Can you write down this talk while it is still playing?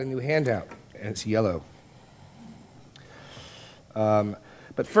A new handout, and it's yellow.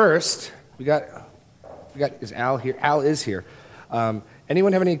 But first, we got is Al here? Al is here.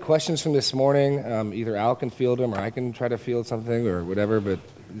 Anyone have any questions from this morning? Either Al can field them, or I can try to field something, or whatever. But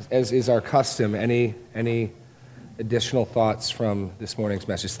as is our custom, any additional thoughts from this morning's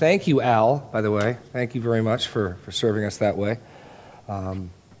message? Thank you, Al. By the way, thank you very much for serving us that way.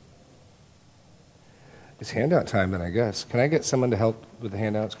 It's handout time then, I guess. Can I get someone to help with the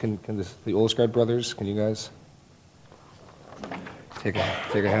handouts? Can the Olsgaard brothers, can you guys take a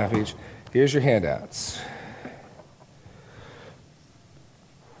half each? Here's your handouts.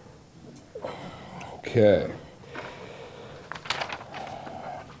 Okay.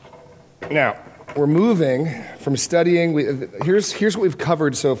 Now, we're moving from studying, here's what we've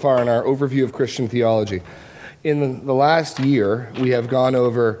covered so far in our overview of Christian theology. In the last year, we have gone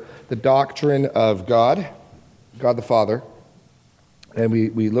over the doctrine of God the Father, and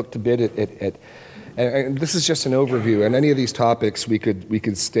we looked a bit at and this is just an overview, and any of these topics we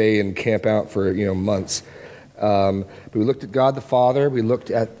could stay and camp out for months. But we looked at God the Father, we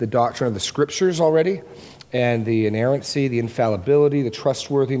looked at the doctrine of the Scriptures already, and the inerrancy, the infallibility, the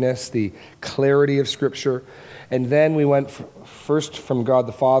trustworthiness, the clarity of Scripture, and then we went first from God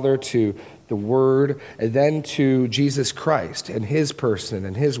the Father to the Word, and then to Jesus Christ and His person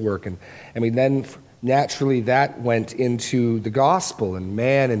and His work, and we then naturally that went into the gospel and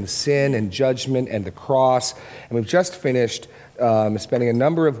man and sin and judgment and the cross, and we've just finished spending a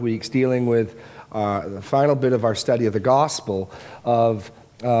number of weeks dealing with the final bit of our study of the gospel of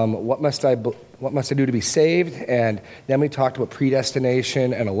what must I do to be saved, and then we talked about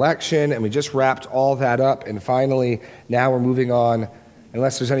predestination and election, and we just wrapped all that up, and finally now we're moving on.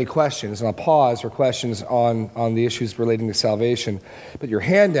 Unless there's any questions, and I'll pause for questions on the issues relating to salvation. But your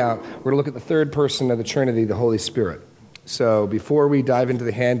handout, we're going to look at the third person of the Trinity, the Holy Spirit. So before we dive into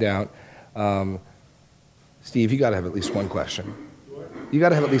the handout, Steve, you got to have at least one question. You got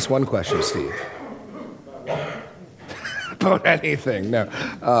to have at least one question, Steve. About anything, no.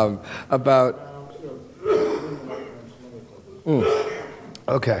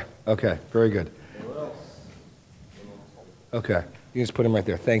 Okay, very good. Okay. You can just put him right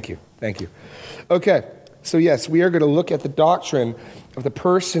there. Thank you. Okay, so yes, we are going to look at the doctrine of the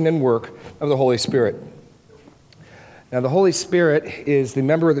person and work of the Holy Spirit. Now, the Holy Spirit is the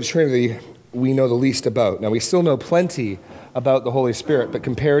member of the Trinity we know the least about. Now, we still know plenty about the Holy Spirit, but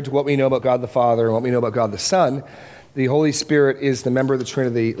compared to what we know about God the Father and what we know about God the Son, the Holy Spirit is the member of the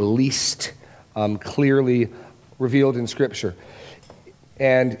Trinity least clearly revealed in Scripture.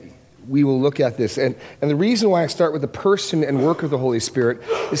 And we will look at this. And the reason why I start with the person and work of the Holy Spirit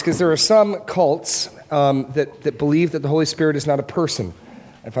is because there are some cults that believe that the Holy Spirit is not a person.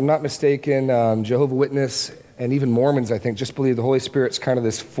 If I'm not mistaken, Jehovah's Witness and even Mormons, I think, just believe the Holy Spirit's kind of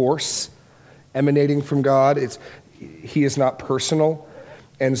this force emanating from God. He is not personal.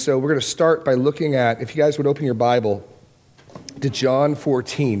 And so we're going to start by looking at, if you guys would open your Bible to John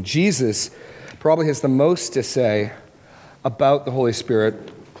 14. Jesus probably has the most to say about the Holy Spirit,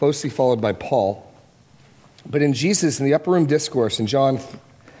 closely followed by Paul. But in the upper room discourse in John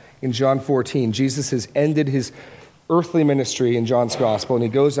 14, Jesus has ended his earthly ministry in John's gospel, and he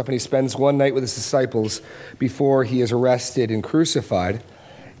goes up and he spends one night with his disciples before he is arrested and crucified.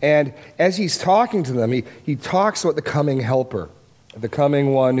 And as he's talking to them, he talks about the coming helper, the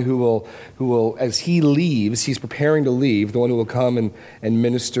coming one who will, as he leaves, he's preparing to leave, the one who will come and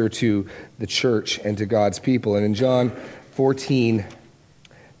minister to the church and to God's people. And in John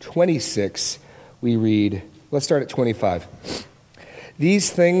 14:26, we read, let's start at 25.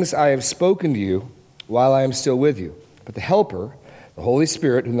 These things I have spoken to you while I am still with you. But the Helper, the Holy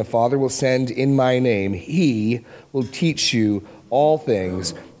Spirit, whom the Father will send in my name, he will teach you all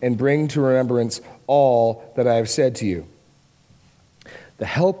things and bring to remembrance all that I have said to you. The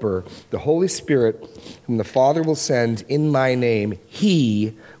Helper, the Holy Spirit, whom the Father will send in my name,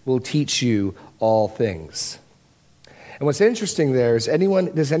 he will teach you all things. And what's interesting there is,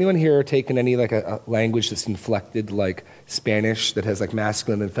 does anyone here taken any like a language that's inflected like Spanish that has like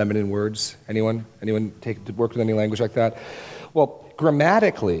masculine and feminine words? Anyone worked with any language like that? Well,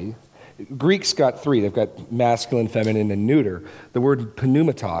 grammatically, Greek's got three. They've got masculine, feminine, and neuter. The word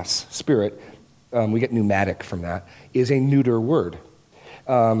pneumatos, spirit, we get pneumatic from that, is a neuter word.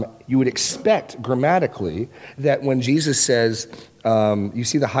 You would expect grammatically that when Jesus says, you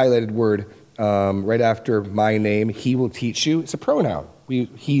see the highlighted word, right after my name, he will teach you. It's a pronoun.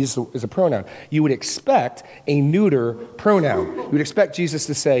 He is a pronoun. You would expect a neuter pronoun. You would expect Jesus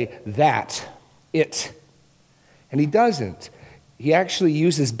to say that, it. And he doesn't. He actually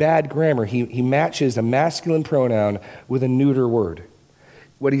uses bad grammar. He matches a masculine pronoun with a neuter word.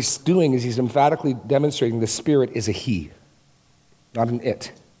 what he's doing is he's emphatically demonstrating the Spirit is a he, not an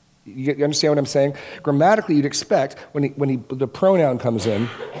it. You understand what I'm saying? Grammatically, you'd expect when the pronoun comes in,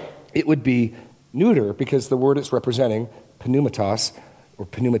 it would be neuter because the word it's representing, pneumatos, or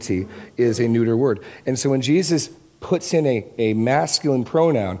pneumati, is a neuter word. And so when Jesus puts in a masculine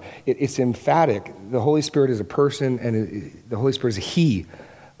pronoun, it's emphatic. The Holy Spirit is a person, and the Holy Spirit is a he.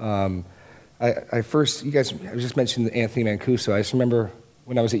 You guys, I just mentioned Anthony Mancuso. I just remember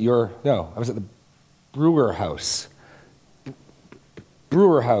when I was at I was at the Brewer House.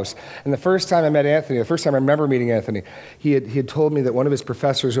 And the first time I met Anthony, the first time I remember meeting Anthony, he had told me that one of his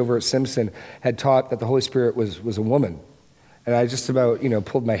professors over at Simpson had taught that the Holy Spirit was a woman. And I just about,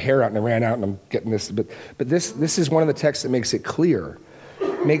 pulled my hair out and I ran out and I'm getting this. But this is one of the texts that makes it clear.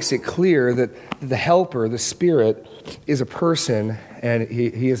 Makes it clear that the helper, the Spirit, is a person, and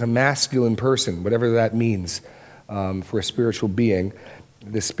he is a masculine person, whatever that means for a spiritual being.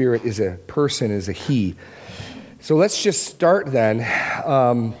 The Spirit is a person, is a he. So let's just start then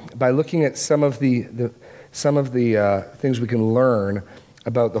by looking at some of the things we can learn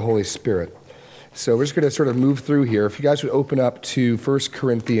about the Holy Spirit. So we're just going to sort of move through here. If you guys would open up to 1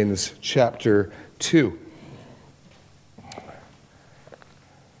 Corinthians chapter 2.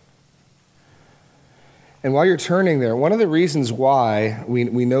 And while you're turning there, one of the reasons why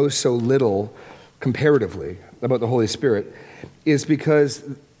we know so little comparatively about the Holy Spirit is because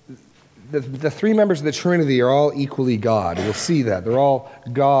the three members of the Trinity are all equally God. We'll see that. They're all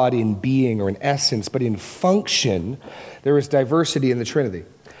God in being or in essence, but in function, there is diversity in the Trinity.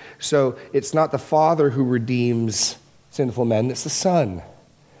 So it's not the Father who redeems sinful men, it's the Son.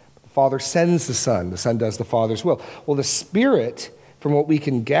 The Father sends the Son does the Father's will. Well, the Spirit, from what we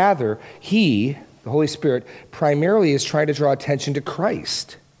can gather, the Holy Spirit, primarily is trying to draw attention to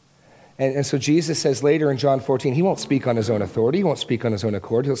Christ. And so Jesus says later in John 14, he won't speak on his own authority, he won't speak on his own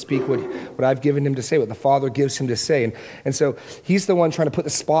accord, he'll speak what I've given him to say, what the Father gives him to say. And so he's the one trying to put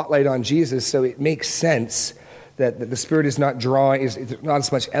the spotlight on Jesus, so it makes sense that the Spirit is not drawing, is not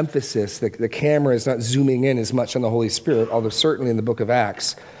as much emphasis, the camera is not zooming in as much on the Holy Spirit, although certainly in the book of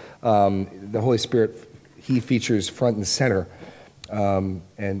Acts, the Holy Spirit, he features front and center.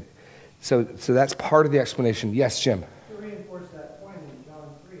 And so that's part of the explanation. Yes, Jim? To reinforce that point, in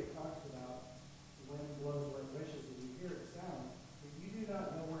John 3, it talks about the wind blows where it wishes, and you hear its sound, but you do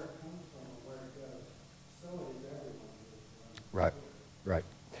not know where it comes from or where it goes. So it is everyone. Right.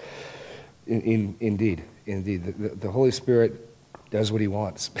 Indeed. The Holy Spirit does what he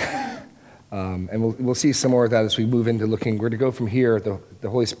wants. And we'll see some more of that as we move into looking. We're going to go from here, the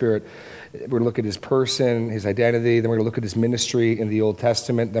Holy Spirit. We're going to look at his person, his identity. Then we're going to look at his ministry in the Old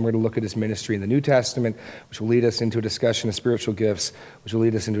Testament. Then we're going to look at his ministry in the New Testament, which will lead us into a discussion of spiritual gifts, which will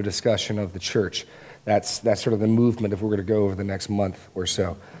lead us into a discussion of the church. That's sort of the movement if we're going to go over the next month or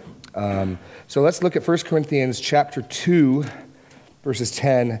so. So let's look at 1 Corinthians chapter 2, verses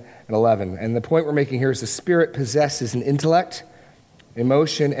 10 and 11. And the point we're making here is the Spirit possesses an intellect,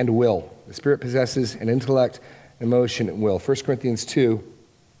 emotion, and will. The Spirit possesses an intellect, emotion, and will. 1 Corinthians 2,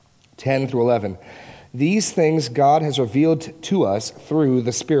 10 through 11. These things God has revealed to us through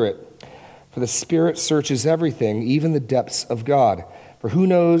the Spirit. For the Spirit searches everything, even the depths of God. For who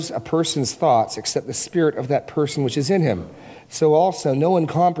knows a person's thoughts except the spirit of that person which is in him? So also no one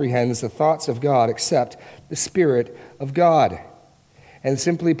comprehends the thoughts of God except the Spirit of God. And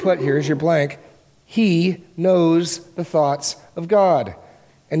simply put, here's your blank, he knows the thoughts of God.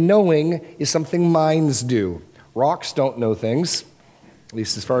 And knowing is something minds do. Rocks don't know things, at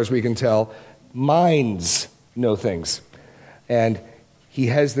least as far as we can tell. Minds know things. And he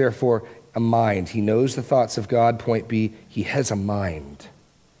has, therefore, a mind. He knows the thoughts of God. Point B, he has a mind.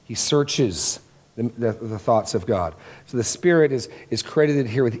 He searches the thoughts of God. So the Spirit is credited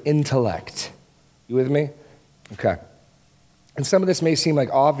here with intellect. You with me? Okay. And some of this may seem like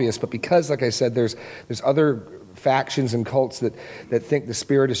obvious, but because, like I said, there's other factions and cults that think the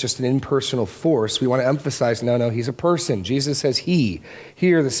Spirit is just an impersonal force, we want to emphasize, no, he's a person. Jesus says he.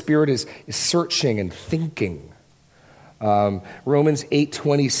 Here, the Spirit is searching and thinking. Romans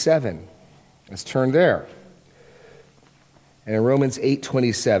 8:27. Let's turn there. And in Romans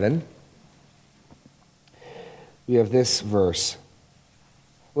 8:27, we have this verse.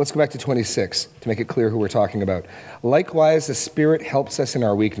 Let's go back to 26 to make it clear who we're talking about. Likewise, the Spirit helps us in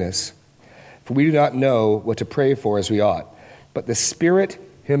our weakness, for we do not know what to pray for as we ought. But the Spirit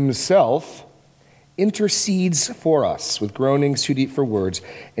himself intercedes for us with groanings too deep for words,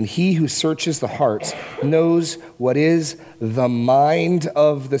 and he who searches the hearts knows what is the mind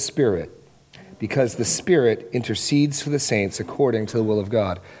of the Spirit, because the Spirit intercedes for the saints according to the will of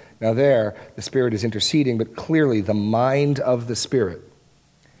God. Now there, the Spirit is interceding, but clearly the mind of the Spirit.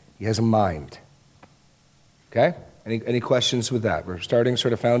 He has a mind. Okay? Any questions with that? We're starting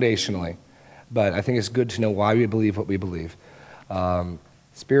sort of foundationally, but I think it's good to know why we believe what we believe.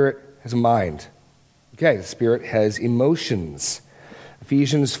 Spirit has a mind. Okay, the Spirit has emotions.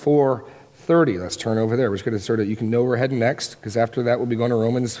 Ephesians 4:30. Let's turn over there. We're just going to sort of, you can know where we're heading next, because after that we'll be going to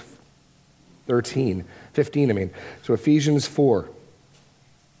Romans 15. So Ephesians 4,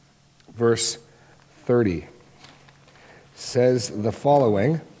 verse 30 says the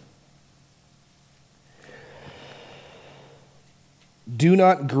following: Do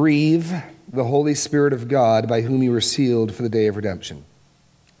not grieve the Holy Spirit of God, by whom you were sealed for the day of redemption.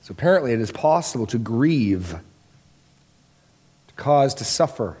 So apparently it is possible to grieve, to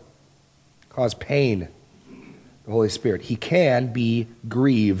suffer, cause pain, the Holy Spirit. He can be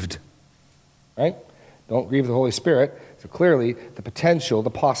grieved, right? Don't grieve the Holy Spirit. So clearly the potential, the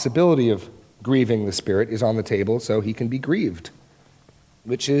possibility of grieving the Spirit is on the table, so he can be grieved,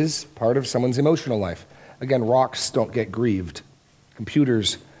 which is part of someone's emotional life. Again, rocks don't get grieved.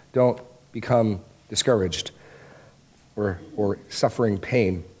 Computers don't become discouraged or suffering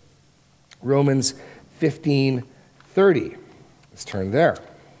pain. Romans 15:30. Let's turn there.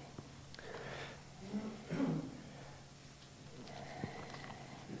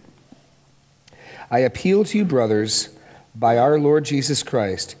 I appeal to you, brothers, by our Lord Jesus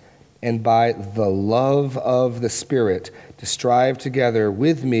Christ and by the love of the Spirit, to strive together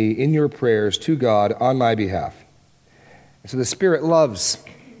with me in your prayers to God on my behalf. And so the Spirit loves.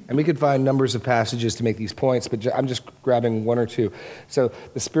 And we could find numbers of passages to make these points, but I'm just grabbing one or two. So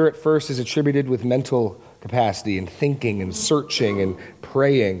the Spirit first is attributed with mental capacity and thinking and searching and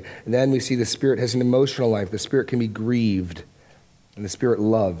praying. And then we see the Spirit has an emotional life. The Spirit can be grieved, and the Spirit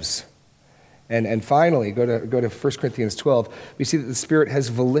loves. And finally, go to 1 Corinthians 12, we see that the Spirit has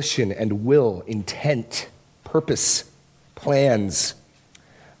volition and will, intent, purpose, plans.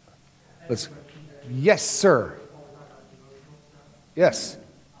 Yes, sir. Yes.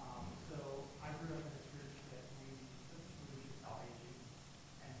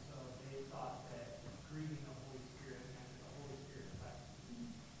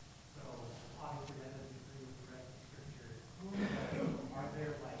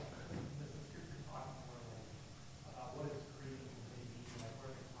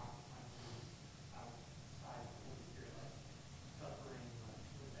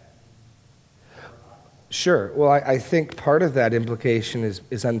 Sure. Well, I think part of that implication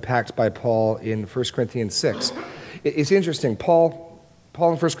is unpacked by Paul in 1 Corinthians 6. It's interesting. Paul in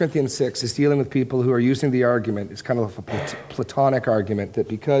 1 Corinthians 6 is dealing with people who are using the argument. It's kind of a Platonic argument that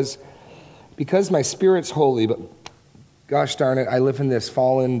because my spirit's holy, but gosh darn it, I live in this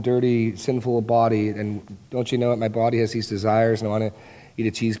fallen, dirty, sinful body, and don't you know it, my body has these desires, and I want to eat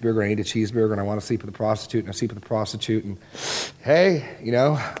a cheeseburger, and I want to sleep with a prostitute, and I sleep with a prostitute, and hey,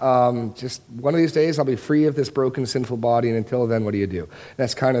 just one of these days I'll be free of this broken, sinful body, and until then, what do you do?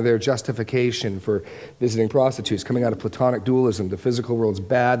 That's kind of their justification for visiting prostitutes, coming out of Platonic dualism. The physical world's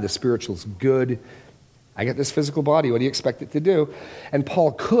bad, the spiritual's good. I get this physical body, what do you expect it to do? And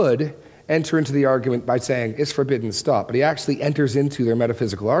Paul could enter into the argument by saying, it's forbidden, stop, but he actually enters into their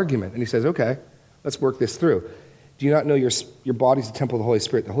metaphysical argument, and he says, okay, let's work this through. Do you not know your body's a temple of the Holy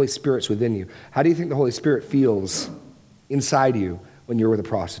Spirit? The Holy Spirit's within you. How do you think the Holy Spirit feels inside you when you're with a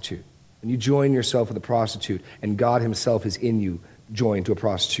prostitute? When you join yourself with a prostitute and God himself is in you, joined to a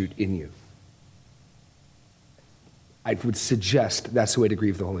prostitute in you. I would suggest that's the way to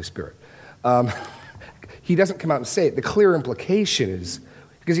grieve the Holy Spirit. He doesn't come out and say it. The clear implication is,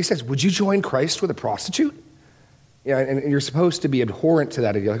 because he says, would you join Christ with a prostitute? And you're supposed to be abhorrent to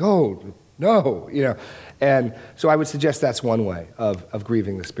that. And you're like, oh, no, And so I would suggest that's one way of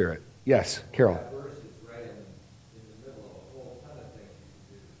grieving the Spirit. Yes, Carol. That verse is right in the middle of a whole ton of things you can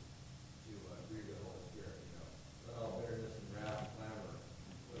do to grieve the Holy Spirit. Let all bitterness and wrath and clamor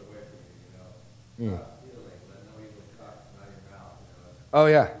put away from you. Stop stealing. Let no evil talk come out of your mouth. Oh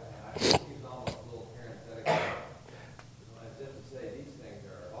yeah. And I think he's almost a little parenthetic, as if to say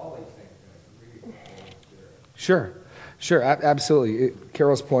all these things are going to grieve the Holy Spirit. Sure, absolutely.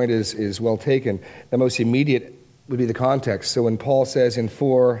 Carol's point is well taken. The most immediate would be the context. So when Paul says in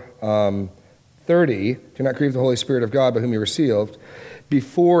 4:30, do not grieve the Holy Spirit of God by whom you were sealed,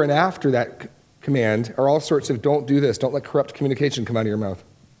 before and after that command are all sorts of don't do this, don't let corrupt communication come out of your mouth,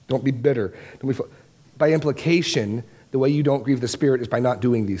 don't be bitter. By implication, the way you don't grieve the Spirit is by not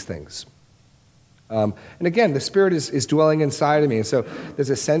doing these things. And again, the Spirit is dwelling inside of me. And so there's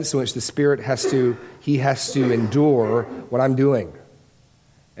a sense in which the Spirit has to endure what I'm doing.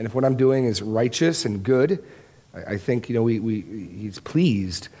 And if what I'm doing is righteous and good, I think, he's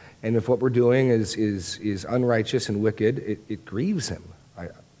pleased. And if what we're doing is unrighteous and wicked, it grieves him.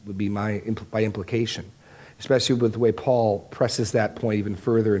 would be by implication, especially with the way Paul presses that point even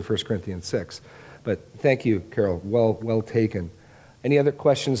further in 1 Corinthians 6. But thank you, Carol. Well taken. Any other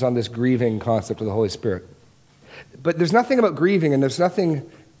questions on this grieving concept of the Holy Spirit? But there's nothing about grieving, and there's nothing,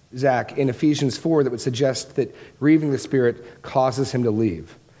 Zach, in Ephesians 4 that would suggest that grieving the Spirit causes him to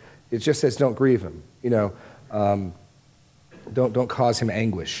leave. It just says don't grieve him. Don't cause him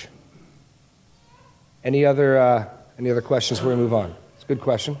anguish. Any other questions before we move on? It's a good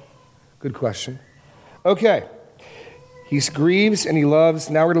question. Good question. Okay. He grieves and he loves.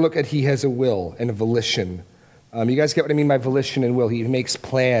 Now we're going to look at he has a will and a volition. You guys get what I mean by volition and will. He makes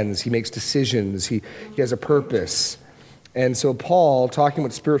plans. He makes decisions. He has a purpose. And so Paul, talking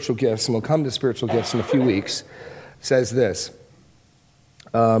about spiritual gifts, and we'll come to spiritual gifts in a few weeks, says this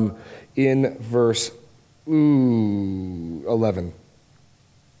in verse 11.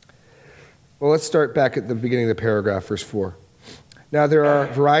 Well, let's start back at the beginning of the paragraph, verse 4. Now there are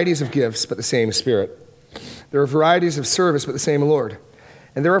varieties of gifts, but the same Spirit. There are varieties of service, but the same Lord.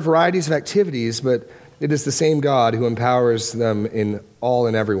 And there are varieties of activities, but it is the same God who empowers them in all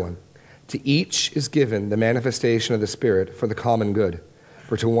and everyone. To each is given the manifestation of the Spirit for the common good.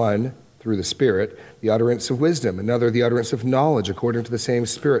 For to one, through the Spirit, the utterance of wisdom, another the utterance of knowledge according to the same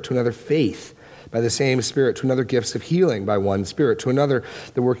Spirit, to another faith by the same Spirit, to another gifts of healing by one Spirit, to another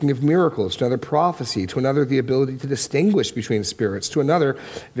the working of miracles, to another prophecy, to another the ability to distinguish between spirits, to another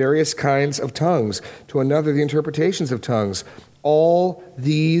various kinds of tongues, to another the interpretations of tongues. All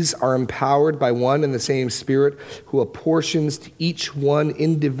these are empowered by one and the same Spirit, who apportions to each one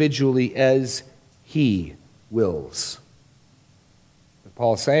individually as he wills. What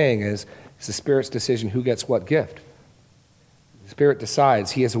Paul's saying is, it's the Spirit's decision who gets what gift. The Spirit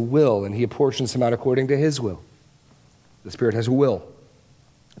decides. He has a will, and he apportions them out according to his will. The Spirit has a will.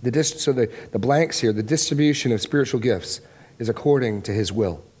 So the blanks here, the distribution of spiritual gifts is according to his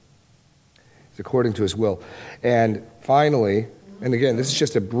will. It's according to his will. And finally, and again, this is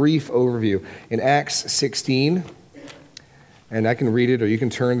just a brief overview. In Acts 16, and I can read it, or you can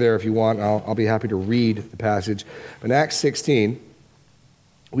turn there if you want. I'll be happy to read the passage. In Acts 16,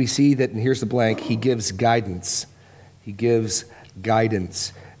 we see that, and here's the blank, he gives guidance. He gives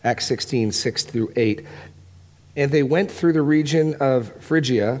guidance. Acts 16, 6 through 8. And they went through the region of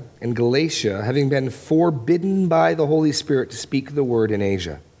Phrygia and Galatia, having been forbidden by the Holy Spirit to speak the word in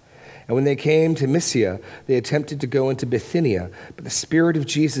Asia. And when they came to Mysia, they attempted to go into Bithynia, but the Spirit of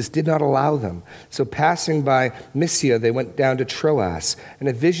Jesus did not allow them. So passing by Mysia, they went down to Troas. And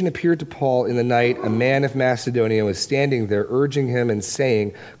a vision appeared to Paul in the night. A man of Macedonia was standing there, urging him and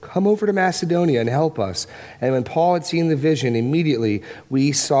saying, "Come over to Macedonia and help us." And when Paul had seen the vision, immediately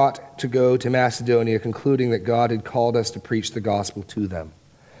we sought to go to Macedonia, concluding that God had called us to preach the gospel to them.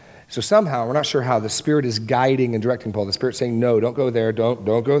 So somehow, we're not sure how, the Spirit is guiding and directing Paul. The Spirit's saying, no, don't go there, don't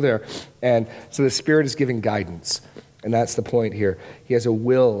go there. And so the Spirit is giving guidance. And that's the point here. He has a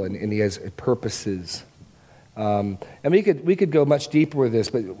will and he has purposes. And we could go much deeper with this,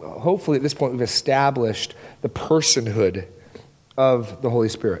 but hopefully at this point we've established the personhood of the Holy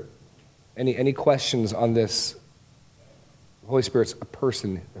Spirit. Any questions on this? The Holy Spirit's a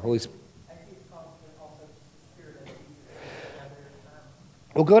person. The Holy Spirit.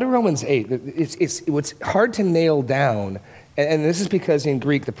 Well, go to Romans 8. It's hard to nail down, and this is because in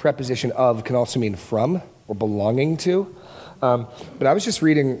Greek the preposition of can also mean from or belonging to. But I was just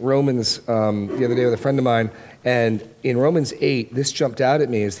reading Romans the other day with a friend of mine, and in Romans 8, this jumped out at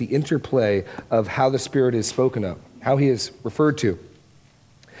me as the interplay of how the Spirit is spoken of, how he is referred to.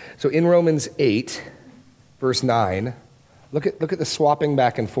 So in Romans 8, verse 9, look at the swapping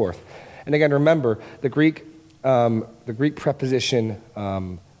back and forth. And again, remember, the Greek preposition,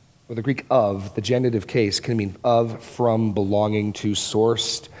 or the Greek of, the genitive case, can mean of, from, belonging to,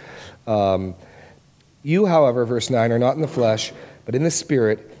 sourced. You, however, verse 9, are not in the flesh, but in the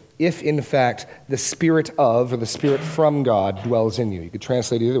Spirit, if in fact the Spirit of, or the Spirit from God, dwells in you. You could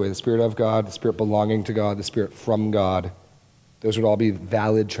translate it either way, the Spirit of God, the Spirit belonging to God, the Spirit from God. Those would all be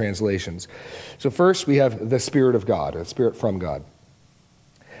valid translations. So first we have the Spirit of God, the Spirit from God.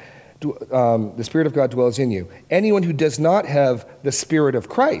 The Spirit of God dwells in you. Anyone who does not have the Spirit of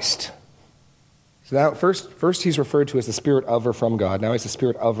Christ. So now first he's referred to as the Spirit of or from God. Now he's the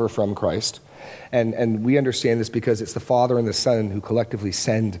Spirit of or from Christ. And we understand this because it's the Father and the Son who collectively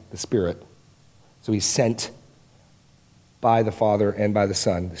send the Spirit. So he's sent by the Father and by the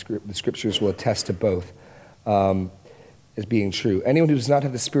Son. The Scriptures will attest to both as being true. Anyone who does not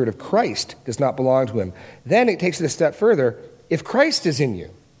have the Spirit of Christ does not belong to him. Then it takes it a step further. If Christ is in you.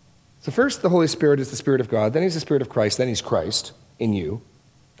 So first the Holy Spirit is the Spirit of God, then he's the Spirit of Christ, then he's Christ in you.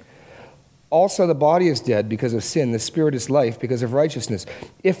 Also, the body is dead because of sin. The spirit is life because of righteousness.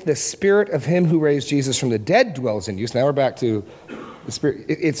 If the spirit of him who raised Jesus from the dead dwells in you, so now we're back to the spirit.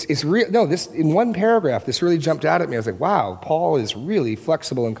 It's real. No, this in one paragraph, this really jumped out at me. I was like, wow, Paul is really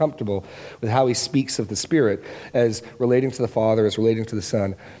flexible and comfortable with how he speaks of the Spirit as relating to the Father, as relating to the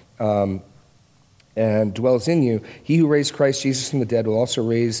Son, and dwells in you. He who raised Christ Jesus from the dead will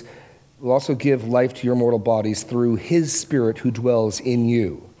also give life to your mortal bodies through his Spirit who dwells in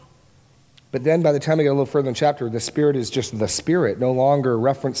you. But then by the time we get a little further in the chapter, the Spirit is just the Spirit, no longer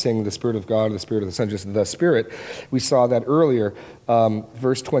referencing the Spirit of God or the Spirit of the Son, just the Spirit. We saw that earlier,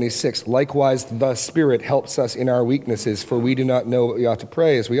 verse 26. Likewise, the Spirit helps us in our weaknesses, for we do not know what we ought to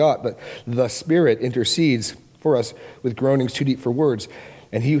pray as we ought, but the Spirit intercedes for us with groanings too deep for words.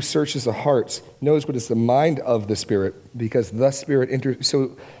 And he who searches the hearts knows what is the mind of the Spirit, because the Spirit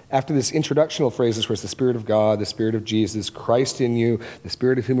so after this introductional phrases where it's the Spirit of God, the Spirit of Jesus, Christ in you, the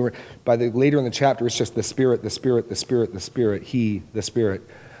Spirit of whom, later in the chapter, it's just the Spirit, the Spirit, the Spirit, the Spirit, he, the Spirit.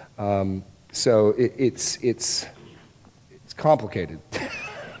 So it's complicated.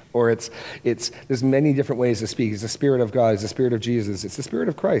 Or there's many different ways to speak. It's the Spirit of God, it's the Spirit of Jesus, it's the Spirit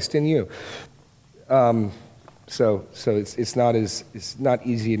of Christ in you. So it's not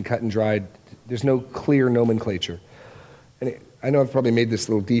easy and cut and dried. There's no clear nomenclature. And I know I've probably made this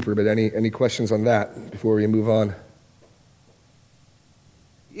a little deeper, but any questions on that before we move on?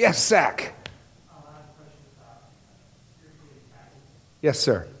 Yes, Zach. Yes,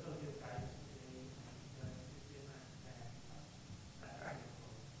 sir.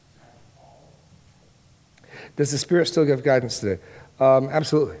 Does the Spirit still give guidance today?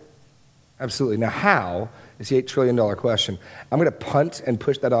 Absolutely. Absolutely. Now, how is the $8 trillion question. I'm going to punt and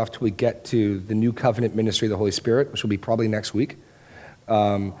push that off till we get to the new covenant ministry of the Holy Spirit, which will be probably next week,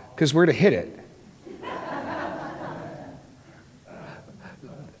 because we're to hit it.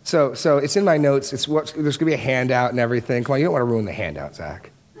 So it's in my notes. There's going to be a handout and everything. Come on, you don't want to ruin the handout,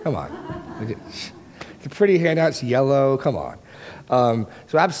 Zach. Come on. It's a pretty handout. It's yellow. Come on.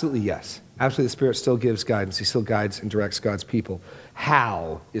 So absolutely yes. Absolutely, the Spirit still gives guidance. He still guides and directs God's people.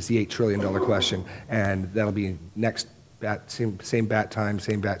 How is the $8 trillion question? And that'll be next same bat time,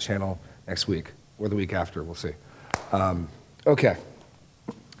 same bat channel next week or the week after. We'll see. Okay.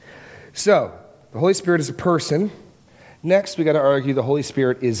 So the Holy Spirit is a person. Next, we got to argue the Holy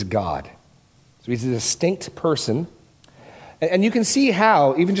Spirit is God. So he's a distinct person. And you can see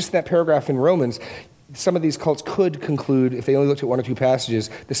how, even just in that paragraph in Romans, some of these cults could conclude, if they only looked at one or two passages,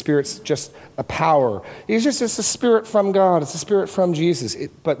 the Spirit's just a power. It's a Spirit from God. It's a Spirit from Jesus.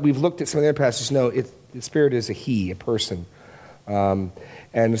 But we've looked at some of the other passages. No, the Spirit is a he, a person.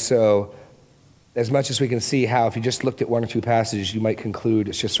 And so, as much as we can see how, if you just looked at one or two passages, you might conclude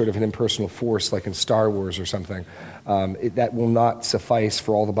it's just sort of an impersonal force, like in Star Wars or something. That will not suffice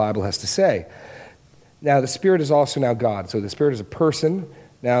for all the Bible has to say. Now, the Spirit is also now God. So the Spirit is a person.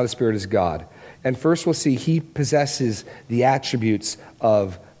 Now the Spirit is God. And first we'll see he possesses the attributes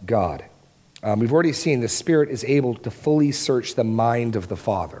of God. We've already seen the Spirit is able to fully search the mind of the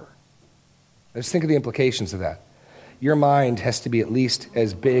Father. Let's think of the implications of that. Your mind has to be at least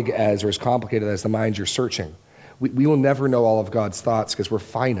as big as or as complicated as the mind you're searching. We will never know all of God's thoughts because we're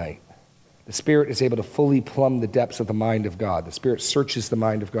finite. The Spirit is able to fully plumb the depths of the mind of God. The Spirit searches the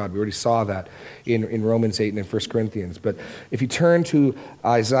mind of God. We already saw that in Romans 8 and in 1 Corinthians. But if you turn to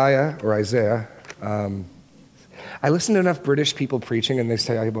Isaiah, I listen to enough British people preaching, and they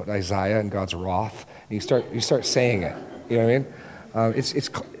say about Isaiah and God's wrath, and you start saying it. You know what I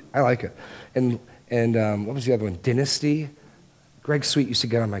mean? I like it. And what was the other one? Dynasty. Greg Sweet used to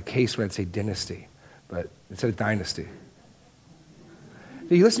get on my case when I'd say dynasty, but instead of dynasty.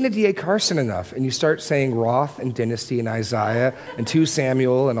 You listen to D.A. Carson enough, and you start saying wrath and dynasty and Isaiah and 2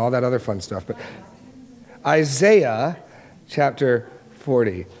 Samuel and all that other fun stuff. But Isaiah chapter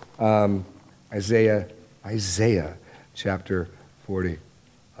 40. Isaiah chapter 40.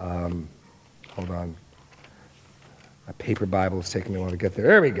 Hold on. My paper Bible is taking me a while to get there.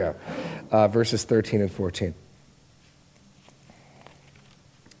 There we go. Verses 13 and 14.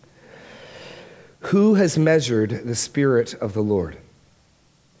 Who has measured the Spirit of the Lord?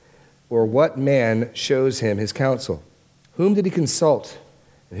 Or what man shows him his counsel? Whom did he consult?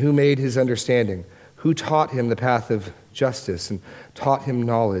 And who made his understanding? Who taught him the path of justice and taught him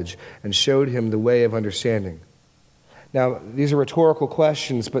knowledge and showed him the way of understanding? Now, these are rhetorical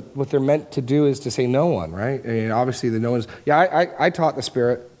questions, but what they're meant to do is to say no one, right? I mean, obviously the no one's, I taught the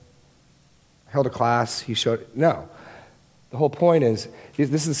Spirit, held a class, he showed, no. The whole point is, this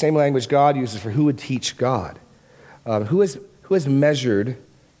is the same language God uses for who would teach God. Who has measured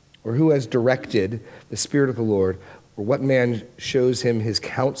or who has directed the Spirit of the Lord, or what man shows him his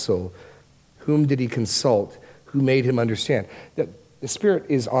counsel, Whom did he consult? Who made him understand? The Spirit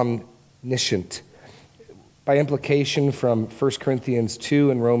is omniscient. By implication from 1 Corinthians 2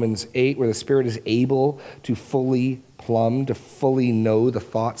 and Romans 8, where the Spirit is able to fully plumb, to fully know the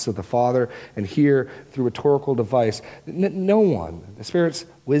thoughts of the Father, and here, through rhetorical device, no one. The Spirit's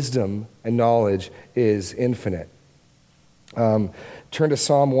wisdom and knowledge is infinite. Turn to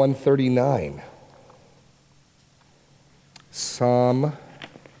Psalm 139. Psalm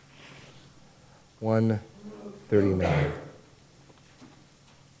 139.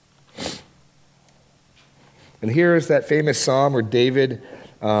 And here is that famous psalm where David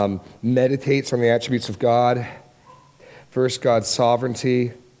meditates on the attributes of God. First, God's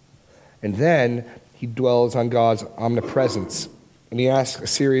sovereignty, and then he dwells on God's omnipresence. And he asks a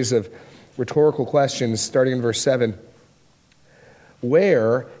series of rhetorical questions, starting in verse 7.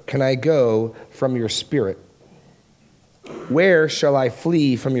 Where can I go from your spirit? Where shall I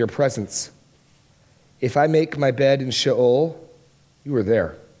flee from your presence? If I make my bed in Sheol, you are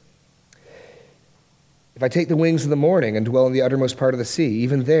there. If I take the wings of the morning and dwell in the uttermost part of the sea,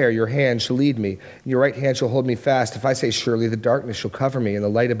 even there your hand shall lead me, and your right hand shall hold me fast. If I say, surely the darkness shall cover me, and the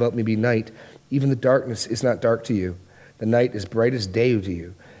light about me be night, even the darkness is not dark to you. The night is bright as day to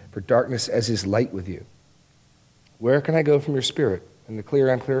you, for darkness as is light with you. Where can I go from your spirit? And the clear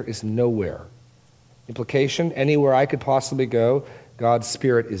answer is nowhere. Implication, anywhere I could possibly go, God's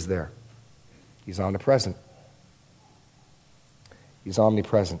Spirit is there. He's omnipresent. He's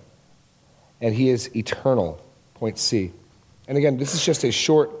omnipresent. And he is eternal, point C. And again, this is just a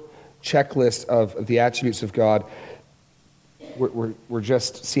short checklist of the attributes of God. We're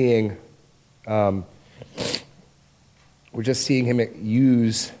just seeing him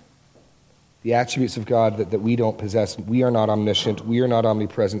use the attributes of God that we don't possess. We are not omniscient. We are not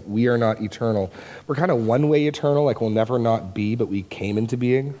omnipresent. We are not eternal. We're kind of one-way eternal, like we'll never not be, but we came into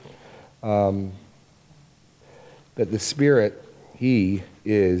being. But the Spirit, he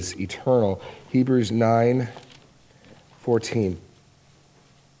is eternal. Hebrews 9:14.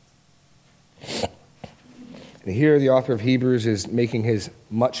 And here the author of Hebrews is making his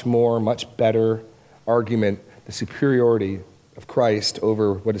much better argument, the superiority of Christ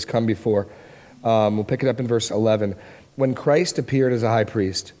over what has come before. We'll pick it up in verse 11. When Christ appeared as a high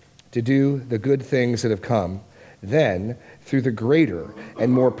priest to do the good things that have come, then through the greater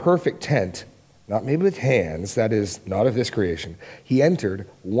and more perfect tent, not made with hands, that is, not of this creation, he entered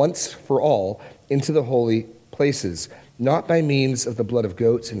once for all into the holy places, not by means of the blood of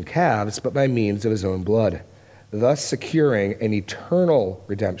goats and calves, but by means of his own blood, thus securing an eternal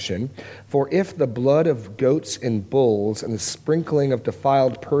redemption. For if the blood of goats and bulls and the sprinkling of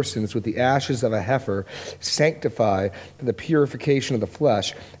defiled persons with the ashes of a heifer sanctify for the purification of the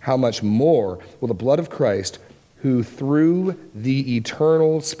flesh, how much more will the blood of Christ, who through the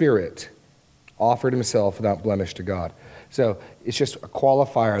eternal Spirit offered himself without blemish to God. So it's just a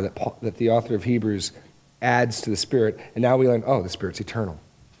qualifier that the author of Hebrews adds to the Spirit. And now we learn, the Spirit's eternal.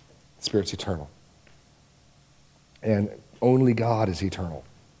 The Spirit's eternal. And only God is eternal.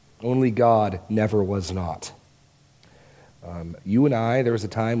 Only God never was not. You and I, there was a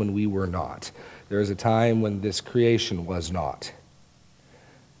time when we were not. There was a time when this creation was not.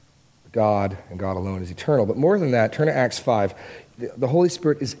 God and God alone is eternal. But more than that, turn to Acts 5. The Holy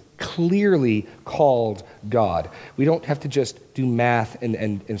Spirit is clearly called God. We don't have to just do math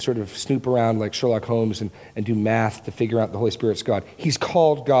and sort of snoop around like Sherlock Holmes and do math to figure out the Holy Spirit's God. He's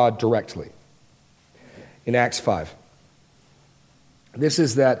called God directly in Acts 5. This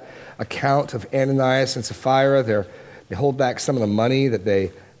is that account of Ananias and Sapphira. They hold back some of the money that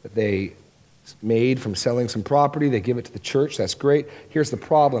they made from selling some property. They give it to the church. That's great. Here's the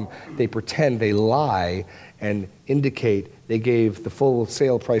problem. They pretend, they lie and indicate they gave the full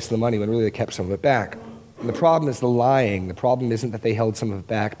sale price of the money when really they kept some of it back. And the problem is the lying. The problem isn't that they held some of it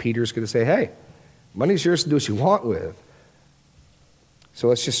back. Peter's going to say, hey, money's yours to do what you want with. So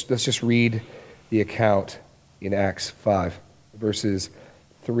let's just read the account in Acts 5, verses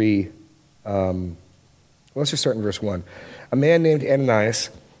 3. Let's just start in verse 1. A man named Ananias,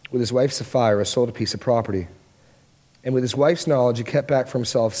 with his wife Sapphira, sold a piece of property. And with his wife's knowledge, he kept back for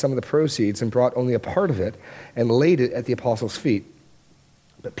himself some of the proceeds and brought only a part of it and laid it at the apostles' feet.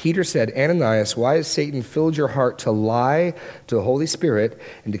 But Peter said, Ananias, why has Satan filled your heart to lie to the Holy Spirit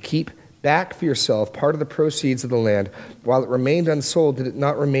and to keep back for yourself part of the proceeds of the land? While it remained unsold, did it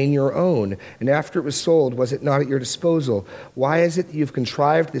not remain your own? And after it was sold, was it not at your disposal? Why is it that you have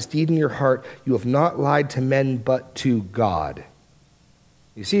contrived this deed in your heart? You have not lied to men, but to God.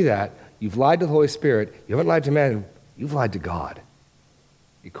 You see that? You've lied to the Holy Spirit. You haven't lied to men. You've lied to God.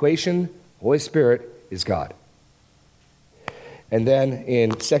 Equation, Holy Spirit is God. And then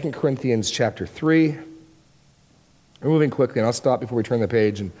in 2 Corinthians chapter 3, we're moving quickly, and I'll stop before we turn the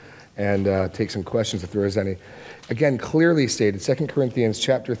page and take some questions if there is any. Again, clearly stated, 2 Corinthians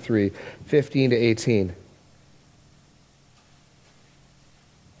chapter 3, 15 to 18.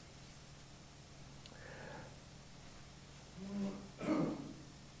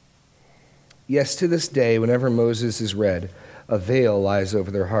 Yes, to this day, whenever Moses is read, a veil lies over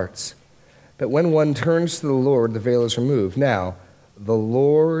their hearts. But when one turns to the Lord, the veil is removed. Now, the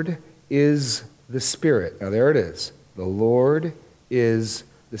Lord is the Spirit. Now, there it is. The Lord is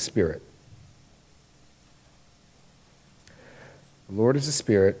the Spirit. The Lord is the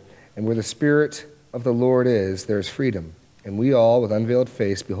Spirit, and where the Spirit of the Lord is, there is freedom. And we all, with unveiled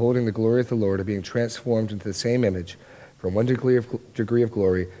face, beholding the glory of the Lord, are being transformed into the same image, from one degree of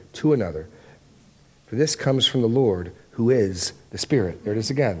glory to another. For this comes from the Lord, who is the Spirit. There it is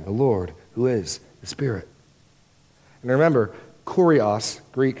again, the Lord, who is the Spirit. And remember, kurios,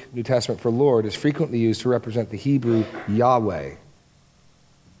 Greek New Testament for Lord, is frequently used to represent the Hebrew Yahweh.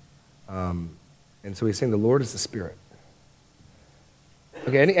 And so he's saying the Lord is the Spirit.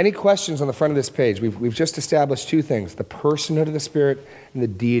 Okay, any questions on the front of this page? We've just established two things, the personhood of the Spirit and the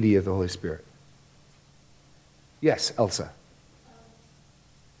deity of the Holy Spirit. Yes, Elsa.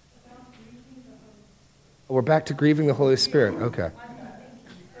 We're back to grieving the Holy Spirit. Okay.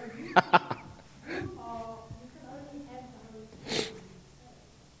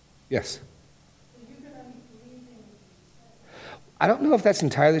 Yes. I don't know if that's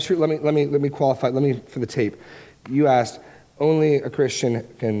entirely true. Let me qualify. For the tape. You asked, only a Christian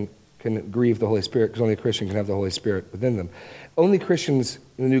can grieve the Holy Spirit because only a Christian can have the Holy Spirit within them. Only Christians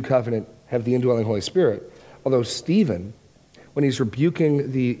in the New Covenant have the indwelling Holy Spirit. Although Stephen, when he's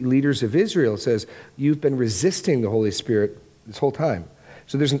rebuking the leaders of Israel, says, you've been resisting the Holy Spirit this whole time.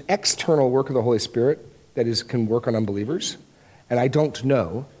 So there's an external work of the Holy Spirit that can work on unbelievers. And I don't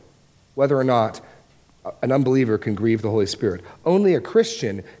know whether or not an unbeliever can grieve the Holy Spirit. Only a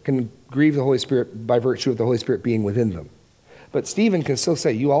Christian can grieve the Holy Spirit by virtue of the Holy Spirit being within them. But Stephen can still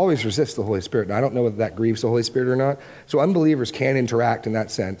say, you always resist the Holy Spirit. And I don't know whether that grieves the Holy Spirit or not. So unbelievers can interact in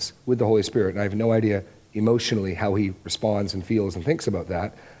that sense with the Holy Spirit. And I have no idea emotionally how he responds and feels and thinks about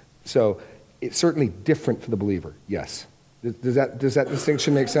that. So it's certainly different for the believer, yes. Does that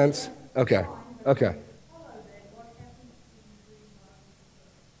distinction make sense? Okay.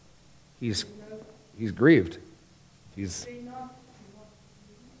 He's grieved.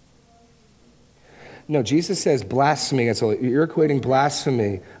 No, Jesus says blasphemy against the Holy. You're equating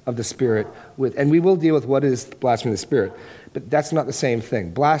blasphemy of the Spirit with, and we will deal with what is blasphemy of the Spirit, but that's not the same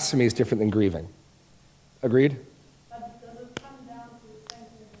thing. Blasphemy is different than grieving. Agreed? But does it come down to the same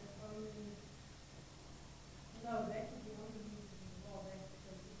thing that only, no, that could be only involved.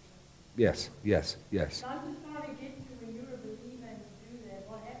 Yes. So I'm just trying to get to when you're a believer and you do that,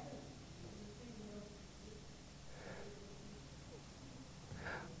 what happens?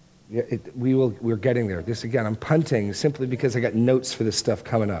 Yeah, we're getting there. This again, I'm punting simply because I got notes for this stuff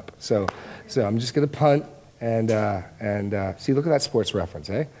coming up. So I'm just going to punt and see. Look at that sports reference,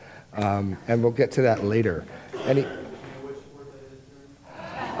 eh? And we'll get to that later.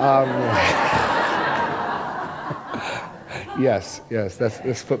 Yes,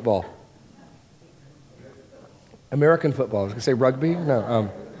 that's football. American football. I was going to say rugby.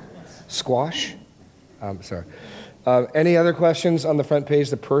 No, squash. Sorry. Any other questions on the front page?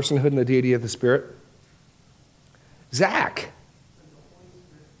 The personhood and the deity of the Spirit. Zach.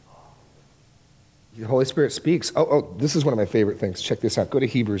 The Holy Spirit speaks. Oh, this is one of my favorite things. Check this out. Go to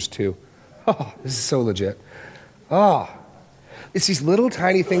Hebrews 2. Oh, this is so legit. It's these little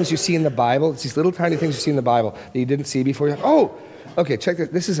tiny things you see in the Bible. That you didn't see before. You're like, oh, okay, check this.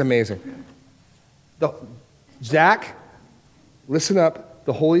 This is amazing. Zach, listen up.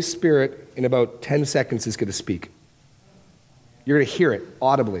 The Holy Spirit, in about 10 seconds, is going to speak. You're going to hear it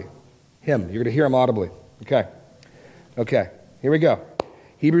audibly. You're going to hear him audibly. Okay, here we go.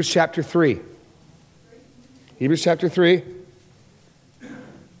 Hebrews chapter 3. Hebrews chapter 3,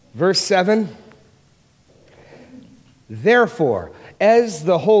 verse 7. Therefore, as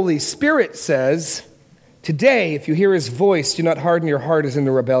the Holy Spirit says, today, if you hear his voice, do not harden your heart as in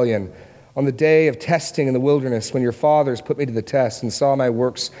the rebellion. On the day of testing in the wilderness, when your fathers put me to the test and saw my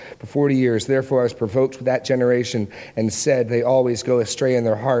works for 40 years, therefore I was provoked with that generation and said, they always go astray in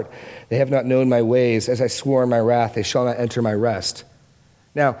their heart. They have not known my ways. As I swore in my wrath, they shall not enter my rest.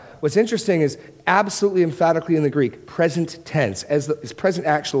 Now, what's interesting is absolutely emphatically in the Greek, present tense, is present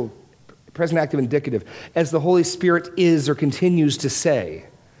active indicative, as the Holy Spirit is or continues to say.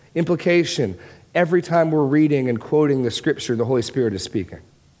 Implication, every time we're reading and quoting the Scripture, the Holy Spirit is speaking.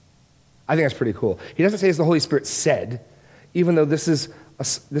 I think that's pretty cool. He doesn't say as the Holy Spirit said. even though this is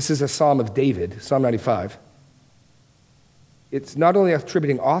a psalm of David, Psalm 95, it's not only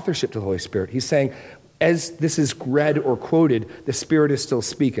attributing authorship to the Holy Spirit, he's saying, as this is read or quoted, the Spirit is still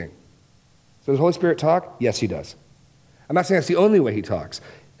speaking. So does the Holy Spirit talk? Yes, he does. I'm not saying that's the only way he talks.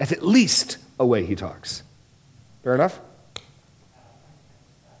 That's at least a way he talks. Fair enough?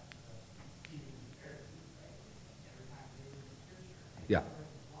 Yeah.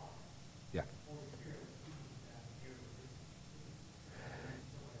 Yeah.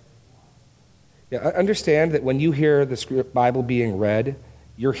 Yeah, understand that when you hear the Bible being read,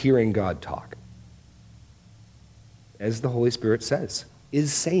 you're hearing God talk. As the Holy Spirit says.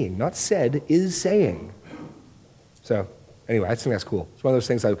 Is saying, not said, is saying. So, anyway, I just think that's cool. It's one of those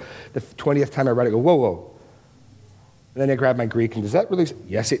things, the 20th time I read it, I go, whoa, whoa. And then I grab my Greek, and does that really,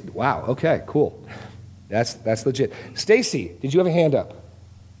 yes, wow, okay, cool. That's legit. Stacy, did you have a hand up?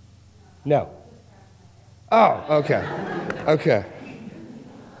 No. Oh, okay. Okay.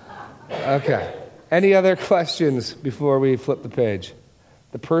 Okay. Any other questions before we flip the page?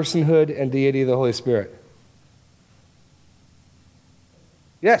 The personhood and deity of the Holy Spirit.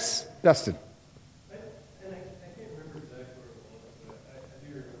 Yes, Dustin. I can't remember exactly where it was, but I do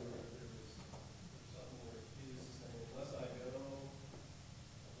remember there was something where Jesus is saying, unless I go,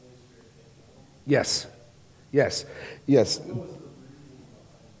 the Holy Spirit can't come. Yes. Yes. Yes. What was the reasoning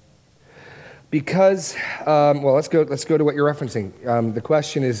behind that? Because, well, let's go to what you're referencing. The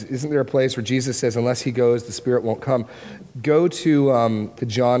question is, isn't there a place where Jesus says, unless he goes, the Spirit won't come? Go to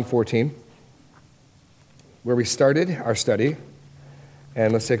John 14, where we started our study,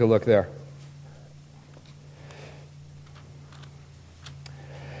 and let's take a look there.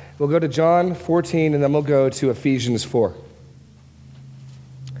 We'll go to John 14, and then we'll go to Ephesians 4.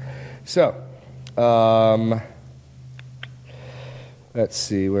 So, let's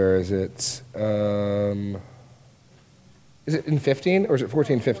see, where is it? Is it in 15 or is it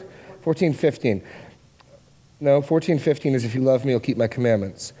 14, 15? 14, 15. No, 14, 15 is if you love me, you'll keep my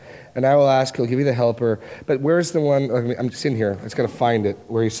commandments. And I will ask, he'll give you the helper. But where's the one, I'm just in here, I just got to find it,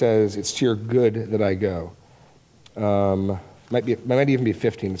 where he says, it's to your good that I go. Might even be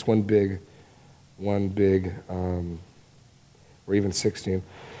 15. It's one big, or even 16.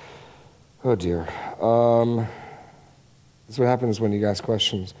 Oh dear. That's what happens when you ask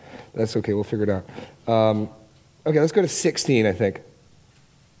questions. That's okay, we'll figure it out. Okay, let's go to 16, I think.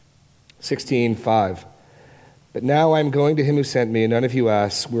 16:5. But now I'm going to him who sent me, and none of you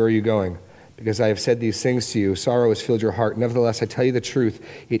ask, where are you going? Because I have said these things to you. Sorrow has filled your heart. Nevertheless, I tell you the truth.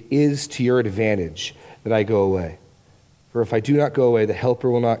 It is to your advantage that I go away. For if I do not go away, the Helper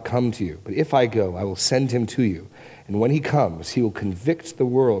will not come to you. But if I go, I will send him to you. And when he comes, he will convict the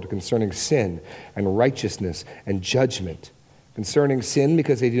world concerning sin and righteousness and judgment. Concerning sin,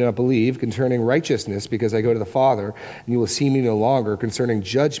 because they do not believe. Concerning righteousness, because I go to the Father, and you will see me no longer. Concerning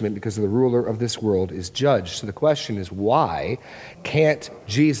judgment, because the ruler of this world is judged. So the question is, why can't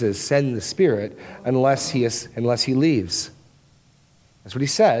Jesus send the Spirit unless he leaves? That's what he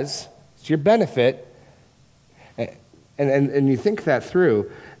says. It's your benefit. And you think that through.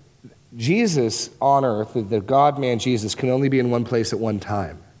 Jesus on earth, the God-man Jesus, can only be in one place at one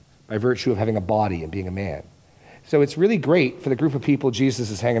time by virtue of having a body and being a man. So it's really great for the group of people Jesus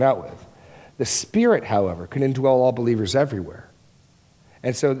is hanging out with. The Spirit, however, can indwell all believers everywhere.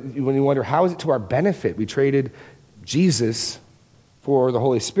 And so when you wonder, how is it to our benefit we traded Jesus for the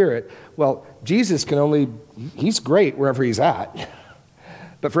Holy Spirit? Well, Jesus he's great wherever he's at.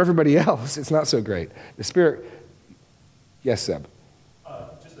 But for everybody else, it's not so great. The Spirit, yes, Seb?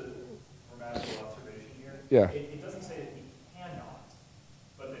 Just a grammatical observation here. Yeah. It doesn't say that he cannot,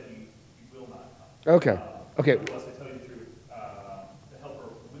 but that he will not come. Okay. Okay. Nevertheless, I tell you the truth, the Helper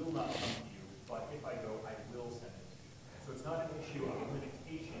will not come to you, but if I go, I will send it to you. So it's not an issue of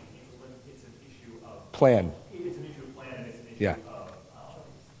limitation, it's an issue of... Plan. It's an issue of plan, and it's an issue Yeah. of...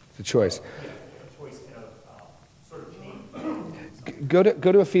 It's a choice. a choice kind of sort of change. Go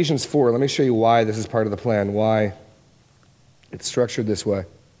to Ephesians 4. Let me show you why this is part of the plan, why it's structured this way.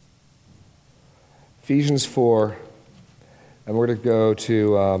 Ephesians 4, and we're going to go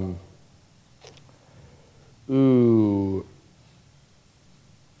to...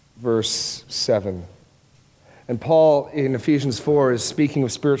 verse 7. And Paul in Ephesians 4 is speaking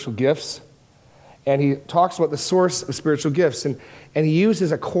of spiritual gifts, and he talks about the source of spiritual gifts, and he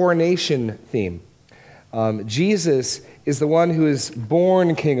uses a coronation theme. Jesus is the one who is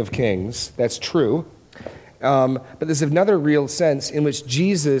born King of Kings, that's true, But there's another real sense in which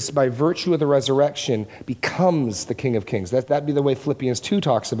Jesus, by virtue of the resurrection, becomes the King of Kings. That'd be the way Philippians 2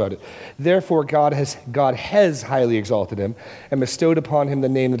 talks about it. Therefore, God has highly exalted him and bestowed upon him the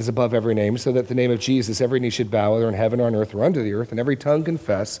name that is above every name, so that the name of Jesus every knee should bow, whether in heaven or on earth or under the earth, and every tongue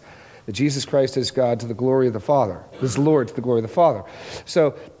confess that Jesus Christ is God to the glory of the Father, is Lord to the glory of the Father.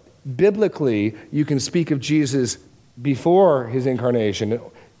 So, biblically, you can speak of Jesus before his incarnation,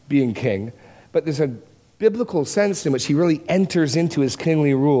 being king, but there's a biblical sense in which he really enters into his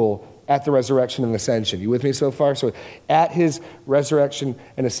kingly rule at the resurrection and ascension. You with me so far? So at his resurrection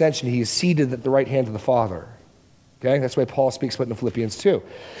and ascension, he is seated at the right hand of the Father. Okay? That's why Paul speaks about it in Philippians 2.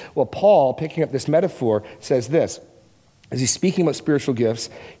 Well, Paul, picking up this metaphor, says this. As he's speaking about spiritual gifts,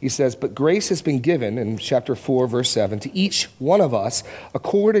 he says, but grace has been given, in chapter 4, verse 7, to each one of us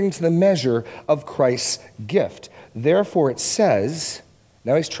according to the measure of Christ's gift. Therefore, it says,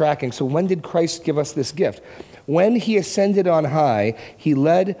 now he's tracking, so when did Christ give us this gift? When he ascended on high, he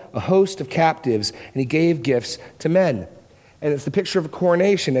led a host of captives, and he gave gifts to men. And it's the picture of a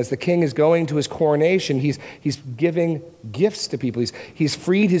coronation. As the king is going to his coronation, he's giving gifts to people. He's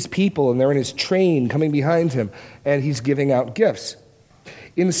freed his people, and they're in his train coming behind him, and he's giving out gifts.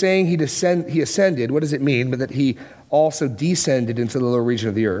 In saying he ascended, what does it mean? But that he also descended into the lower region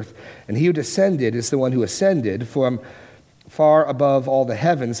of the earth. And he who descended is the one who ascended from far above all the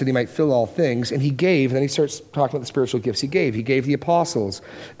heavens, that he might fill all things. And he gave, and then he starts talking about the spiritual gifts he gave. He gave the apostles,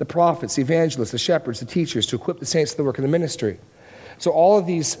 the prophets, the evangelists, the shepherds, the teachers, to equip the saints for the work of the ministry. So all of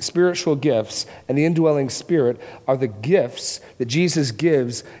these spiritual gifts and the indwelling Spirit are the gifts that Jesus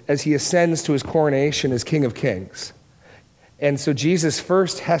gives as he ascends to his coronation as King of Kings. And so Jesus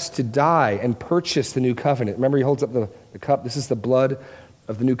first has to die and purchase the new covenant. Remember, he holds up the cup. This is the blood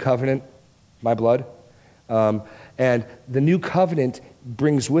of the new covenant, my blood. And the new covenant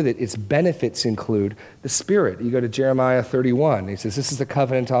brings with it, its benefits include the Spirit. You go to Jeremiah 31. He says, this is the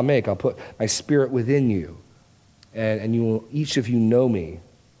covenant I'll make. I'll put my Spirit within you. And you will, each of you know me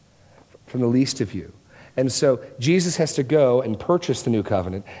from the least of you. And so Jesus has to go and purchase the new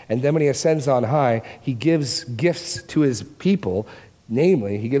covenant. And then when he ascends on high, he gives gifts to his people.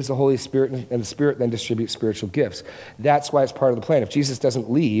 Namely, he gives the Holy Spirit, and the Spirit then distributes spiritual gifts. That's why it's part of the plan. If Jesus doesn't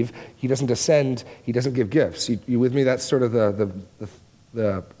leave, he doesn't ascend, he doesn't give gifts. You with me? That's sort of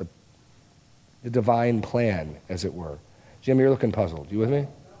the divine plan, as it were. Jim, you're looking puzzled. You with me?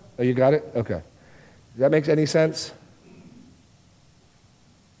 Oh, you got it? Okay. Does that make any sense?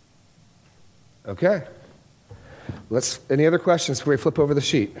 Okay. Any other questions before we flip over the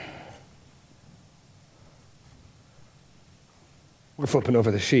sheet? We're flipping over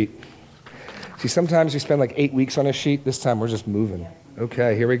the sheet. See, sometimes we spend like 8 weeks on a sheet. This time we're just moving.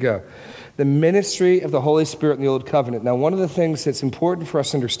 Okay, here we go. The ministry of the Holy Spirit in the Old Covenant. Now, one of the things that's important for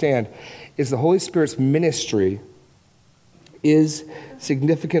us to understand is the Holy Spirit's ministry is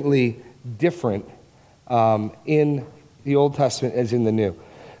significantly different in the Old Testament as in the New.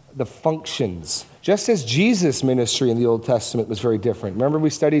 The functions. Just as Jesus' ministry in the Old Testament was very different. Remember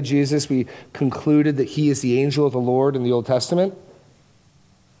we studied Jesus, we concluded that he is the angel of the Lord in the Old Testament?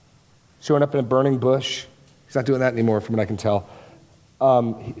 Showing up in a burning bush. He's not doing that anymore from what I can tell.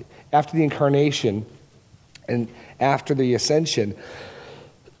 After the incarnation and after the ascension,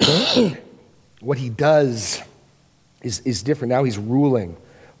 what he does is different. Now he's ruling,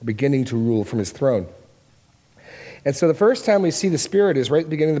 or beginning to rule from his throne. And so the first time we see the Spirit is right at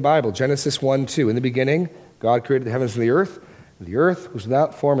the beginning of the Bible, Genesis 1:2. In the beginning, God created the heavens and the earth. And the earth was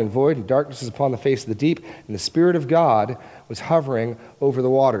without form and void, and darkness was upon the face of the deep, and the Spirit of God was hovering over the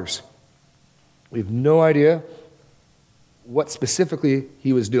waters. We have no idea what specifically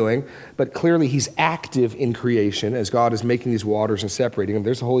he was doing, but clearly he's active in creation as God is making these waters and separating them.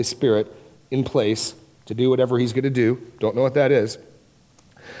 There's the Holy Spirit in place to do whatever he's going to do. Don't know what that is.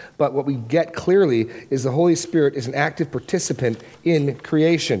 But what we get clearly is the Holy Spirit is an active participant in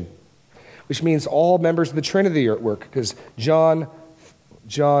creation, which means all members of the Trinity are at work, because John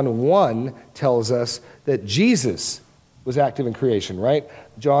 1 tells us that Jesus was active in creation, right?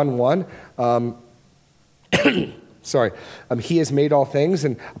 John 1, he has made all things,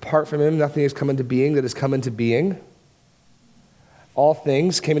 and apart from him, nothing has come into being that has come into being. All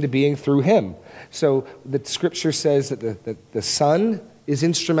things came into being through him. So the scripture says that the Son is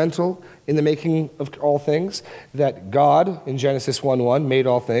instrumental in the making of all things, that God, in Genesis 1:1, made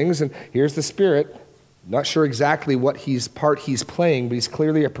all things, and here's the Spirit. Not sure exactly what part he's playing, but he's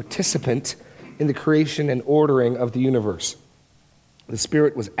clearly a participant in the creation and ordering of the universe. The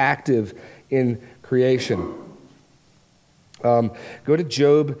Spirit was active in creation. Go to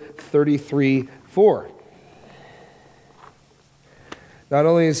Job 33:4. Not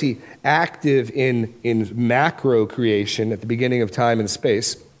only is he active in macro creation at the beginning of time and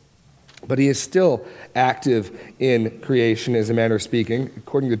space, but he is still active in creation, as a manner of speaking.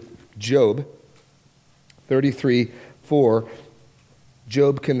 According to Job 33:4,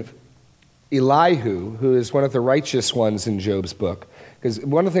 Elihu, who is one of the righteous ones in Job's book, because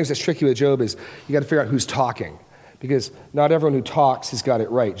one of the things that's tricky with Job is you got to figure out who's talking, because not everyone who talks has got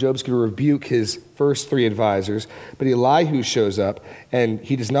it right. Job's going to rebuke his first three advisors, but Elihu shows up, and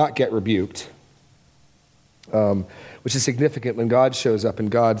he does not get rebuked, which is significant. When God shows up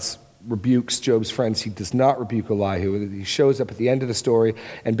and God rebukes Job's friends, he does not rebuke Elihu. He shows up at the end of the story,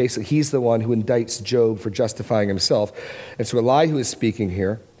 and basically he's the one who indicts Job for justifying himself. And so Elihu is speaking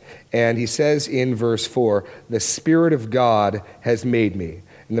here. And he says in verse 4, "The Spirit of God has made me,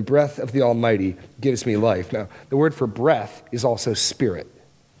 and the breath of the Almighty gives me life." Now, the word for breath is also spirit.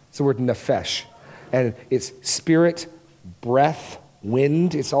 It's the word nephesh. And it's spirit, breath,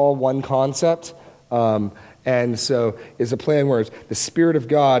 wind. It's all one concept. And so it's a play on words. The Spirit of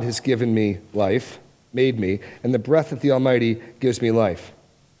God has given me life, made me, and the breath of the Almighty gives me life.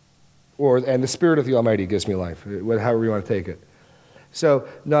 And the Spirit of the Almighty gives me life, however you want to take it. So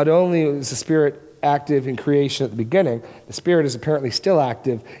not only is the Spirit active in creation at the beginning, the Spirit is apparently still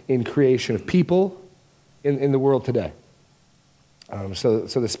active in creation of people in the world today. So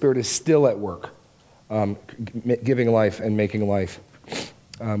the Spirit is still at work, giving life and making life,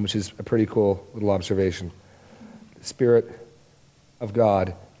 which is a pretty cool little observation. The Spirit of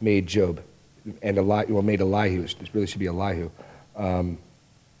God made Job, and made Elihu. It really should be Elihu. Now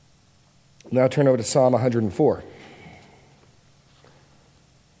turn over to Psalm 104.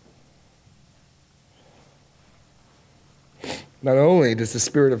 Not only does the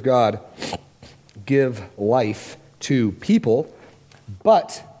Spirit of God give life to people,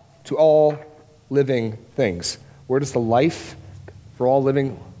 but to all living things. Where does the life for all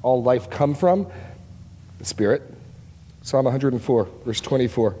life come from? The Spirit. Psalm 104, verse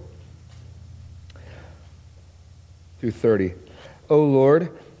 24 through 30. O Lord,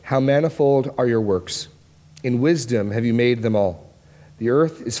 how manifold are your works. In wisdom have you made them all. The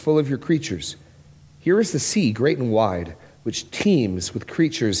earth is full of your creatures. Here is the sea, great and wide, which teems with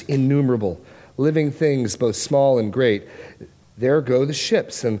creatures innumerable, living things both small and great. There go the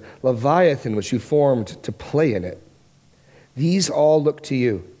ships and Leviathan, which you formed to play in it. These all look to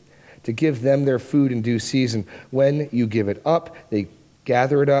you, to give them their food in due season. When you give it up, they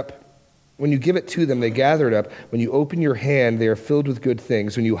gather it up. When you give it to them, they gather it up. When you open your hand, they are filled with good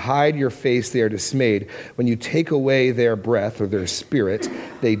things. When you hide your face, they are dismayed. When you take away their breath or their spirit,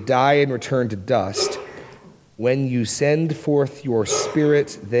 they die and return to dust. When you send forth your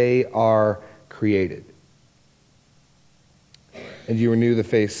Spirit, they are created. And you renew the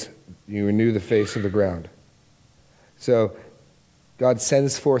face of the ground. So God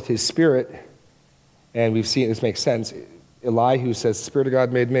sends forth his Spirit, and we've seen this makes sense. Elihu says, "The Spirit of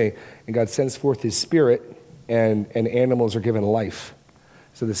God made me," and God sends forth his Spirit, and animals are given life.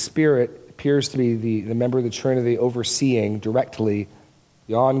 So the Spirit appears to be the member of the Trinity overseeing directly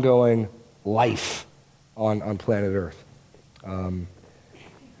the ongoing life on planet Earth.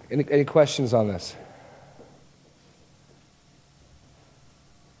 Any questions on this?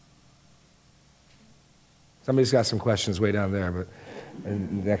 Somebody's got some questions way down there, but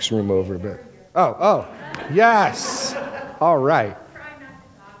in the next room over. But yes. All right. Try not to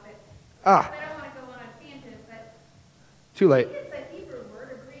stop it. Ah, I don't want to go on a tangent, but too late. I think it's a Hebrew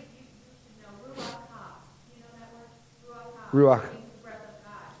word, or Greek, you should know, ruach ha. Do you know that word? Ruach ha. Ruach. It means the breath of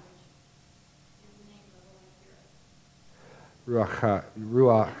God, which is the name of the Holy Spirit. Ruach. Am I on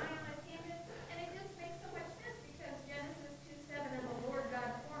a tangent? And it just makes so much sense because Genesis 2:7, and the Lord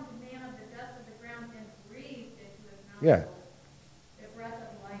God formed man of the dust of the ground and breathed into his nostrils Yeah. the breath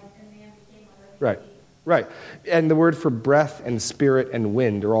of life, and man became a living Right. being. Right. And the word for breath and spirit and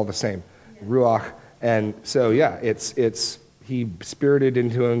wind are all the same. Ruach. And so, yeah, it's he spirited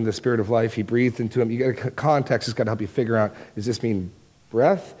into him the spirit of life. He breathed into him. You got context has got to help you figure out, does this mean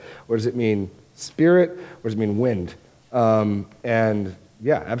breath, or does it mean spirit, or does it mean wind? And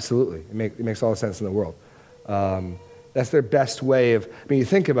yeah, absolutely. It makes all the sense in the world. That's their best way of, I mean, you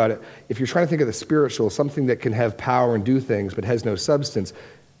think about it, if you're trying to think of the spiritual, something that can have power and do things but has no substance,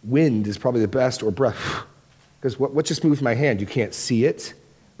 wind is probably the best, or breath. Because what just moved my hand? You can't see it,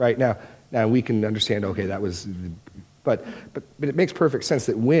 right? Now we can understand, okay, that was, but it makes perfect sense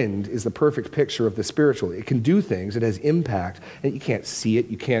that wind is the perfect picture of the spiritual. It can do things, it has impact, and you can't see it,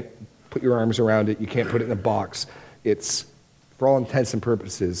 you can't put your arms around it, you can't put it in a box. It's, for all intents and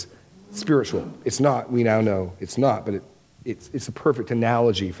purposes, spiritual. It's not, we now know it's not, but It's a perfect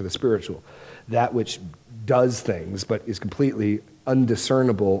analogy for the spiritual. That which does things but is completely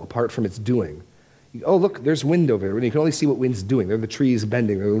undiscernible apart from its doing. Oh, look, there's wind over there. You can only see what wind's doing. There are the trees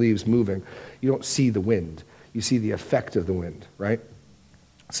bending, there are the leaves moving. You don't see the wind. You see the effect of the wind, right?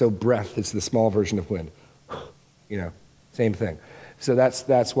 So breath is the small version of wind. Same thing. So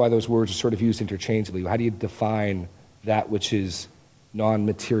that's why those words are sort of used interchangeably. How do you define that which is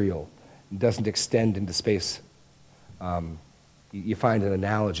non-material and doesn't extend into space? You find an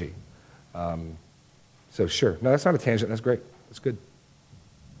analogy. So sure. No, that's not a tangent. That's great. That's good.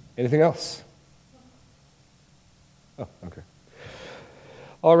 Anything else? Oh, okay.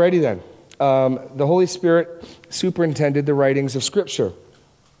 Alrighty then. The Holy Spirit superintended the writings of Scripture.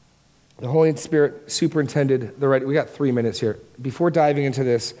 The Holy Spirit superintended the writing. We got 3 minutes here. Before diving into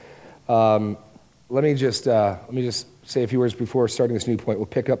this, let me just say a few words before starting this new point. We'll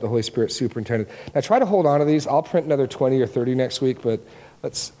pick up the Holy Spirit superintended. Now try to hold on to these. I'll print another 20 or 30 next week, but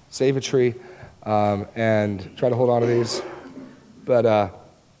let's save a tree and try to hold on to these. But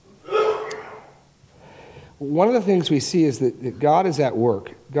one of the things we see is that God is at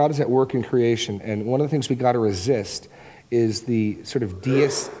work. God is at work in creation, and one of the things we got to resist is the sort of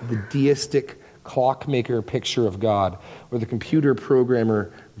deistic clockmaker picture of God, or the computer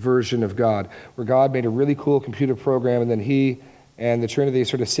programmer version of God, where God made a really cool computer program, and then he and the Trinity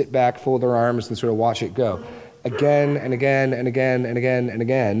sort of sit back, fold their arms, and sort of watch it go. Again and again and again and again and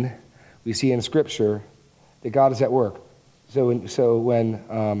again, we see in Scripture that God is at work. So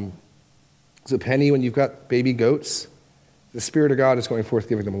Penny, when you've got baby goats, the Spirit of God is going forth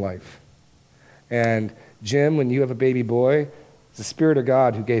giving them life. And Jim, when you have a baby boy, it's the Spirit of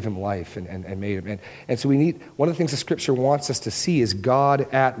God who gave him life and made him. And so one of the things the Scripture wants us to see is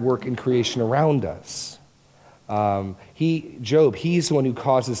God at work in creation around us. Job, he's the one who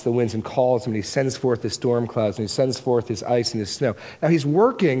causes the winds and calls them, and he sends forth the storm clouds, and he sends forth his ice and his snow. Now he's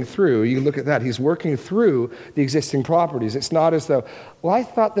working through, you look at that, he's working through the existing properties. It's not as though, well, I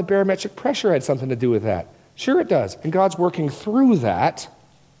thought the barometric pressure had something to do with that. Sure it does, and God's working through that,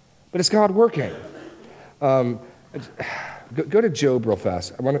 but it's God working. Go to Job real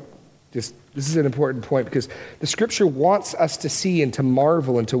fast. This is an important point because the Scripture wants us to see and to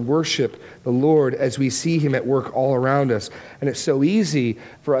marvel and to worship the Lord as we see him at work all around us. And it's so easy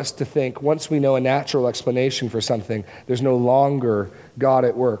for us to think once we know a natural explanation for something, there's no longer God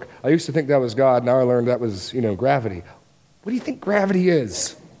at work. I used to think that was God. Now I learned that was, gravity. What do you think gravity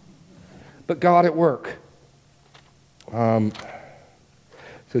is? But God at work. So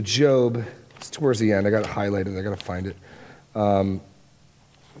Job, it's towards the end. I got it highlighted. I got to find it.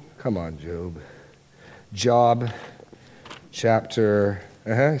 Come on, Job. Job, chapter,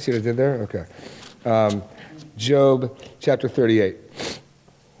 see what I did there? Okay. Job, chapter 38.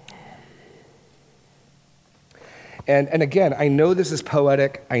 And again, I know this is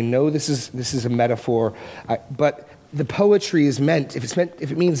poetic. I know this is a metaphor. But the poetry is meant, if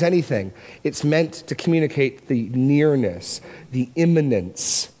it means anything, it's meant to communicate the nearness, the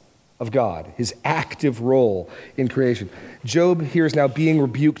immanence of God, his active role in creation. Job here is now being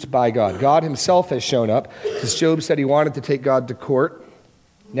rebuked by God. God himself has shown up, because Job said he wanted to take God to court.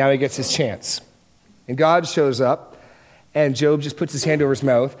 Now he gets his chance. And God shows up, and Job just puts his hand over his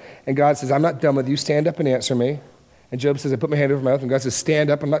mouth, and God says, I'm not done with you, stand up and answer me. And Job says, I put my hand over my mouth, and God says, stand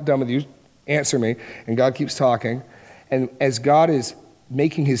up, I'm not done with you, answer me. And God keeps talking. And as God is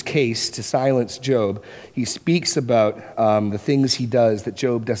making his case to silence Job, he speaks about the things he does that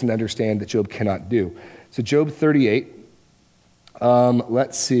Job doesn't understand, that Job cannot do. So Job 38,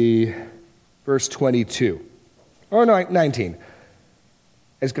 let's see, verse 22. Or no, 19.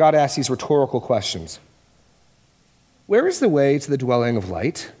 As God asks these rhetorical questions. Where is the way to the dwelling of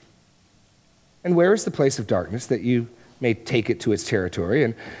light? And where is the place of darkness, that you may take it to its territory,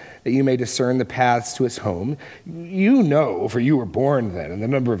 and that you may discern the paths to its home? You know, for you were born then, and the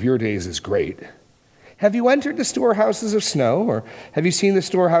number of your days is great. Have you entered the storehouses of snow, or have you seen the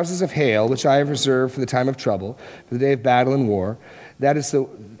storehouses of hail, which I have reserved for the time of trouble, for the day of battle and war?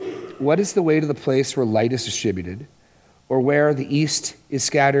 What is the way to the place where light is distributed, or where the east is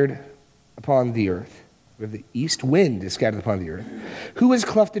scattered upon the earth? Where the east wind is scattered upon the earth? Who has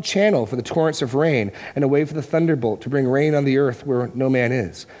cleft a channel for the torrents of rain, and a way for the thunderbolt to bring rain on the earth where no man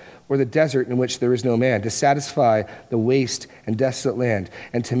is? Or the desert in which there is no man, to satisfy the waste and desolate land,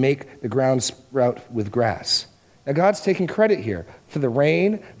 and to make the ground sprout with grass? Now God's taking credit here for the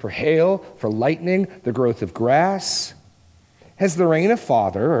rain, for hail, for lightning, the growth of grass. Has the rain a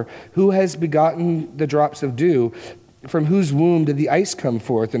father, or who has begotten the drops of dew? From whose womb did the ice come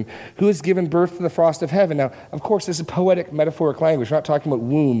forth, and who has given birth to the frost of heaven? Now, of course, this is poetic, metaphoric language. We're not talking about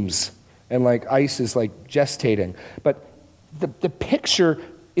wombs and like ice is like gestating. But the picture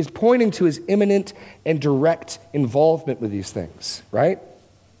is pointing to his imminent and direct involvement with these things, right?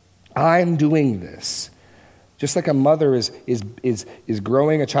 I'm doing this. Just like a mother is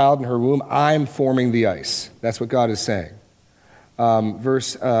growing a child in her womb, I'm forming the ice. That's what God is saying.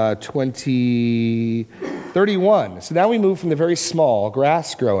 Verse 31. So now we move from the very small,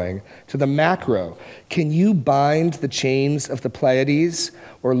 grass growing, to the macro. Can you bind the chains of the Pleiades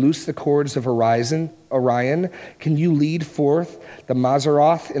or loose the cords of Orion? Can you lead forth the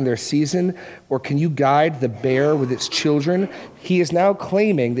Mazzaroth in their season? Or can you guide the bear with its children? He is now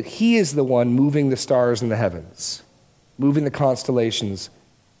claiming that he is the one moving the stars in the heavens, moving the constellations.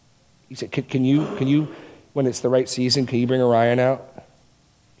 He said, can you, when it's the right season, can you bring Orion out? Can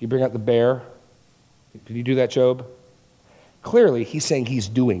you bring out the bear? Can you do that, Job? Clearly, he's saying he's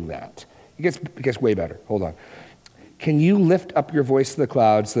doing that. It gets way better. Hold on. Can you lift up your voice to the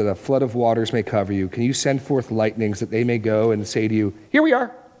clouds so that a flood of waters may cover you? Can you send forth lightnings that they may go and say to you, here we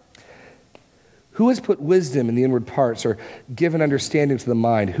are? Who has put wisdom in the inward parts or given understanding to the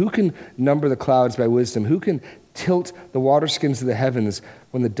mind? Who can number the clouds by wisdom? Who can tilt the waterskins of the heavens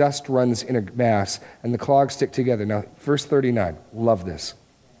when the dust runs in a mass and the clogs stick together? Now, verse 39, love this.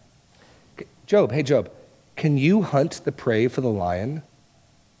 Job, hey Job, can you hunt the prey for the lion?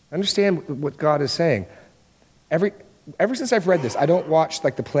 Understand what God is saying. Ever since I've read this, I don't watch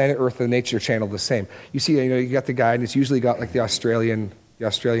like the Planet Earth or the Nature Channel the same. You see, you got the guy, and it's usually got like the Australian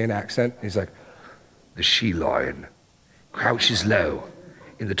accent. He's like, the she lion crouches low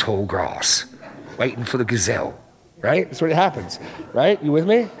in the tall grass, waiting for the gazelle. Right? That's what happens. Right? You with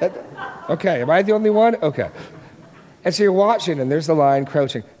me? Okay. Am I the only one? Okay. And so you're watching, and there's the lion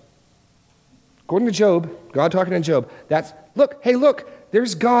crouching. According to Job, God talking to Job, look,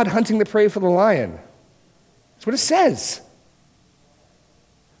 there's God hunting the prey for the lion. That's what it says.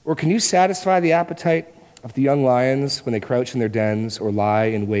 Or can you satisfy the appetite of the young lions when they crouch in their dens or lie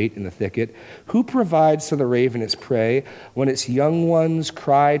in wait in the thicket? Who provides for the raven its prey when its young ones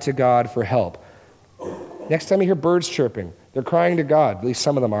cry to God for help? Next time you hear birds chirping, they're crying to God. At least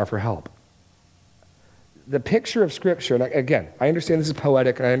some of them are for help. The picture of Scripture, and again, I understand this is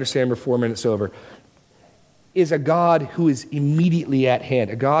poetic, and I understand we're 4 minutes over, is a God who is immediately at hand,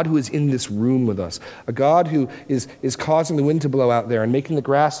 a God who is in this room with us, a God who is causing the wind to blow out there and making the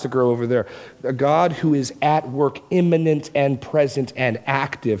grass to grow over there, a God who is at work, imminent and present and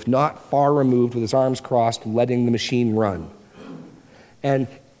active, not far removed with his arms crossed, letting the machine run. And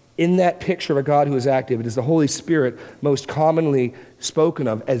in that picture of a God who is active, it is the Holy Spirit most commonly spoken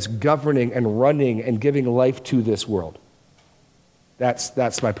of as governing and running and giving life to this world.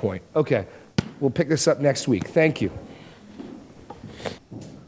 That's my point. Okay, we'll pick this up next week. Thank you.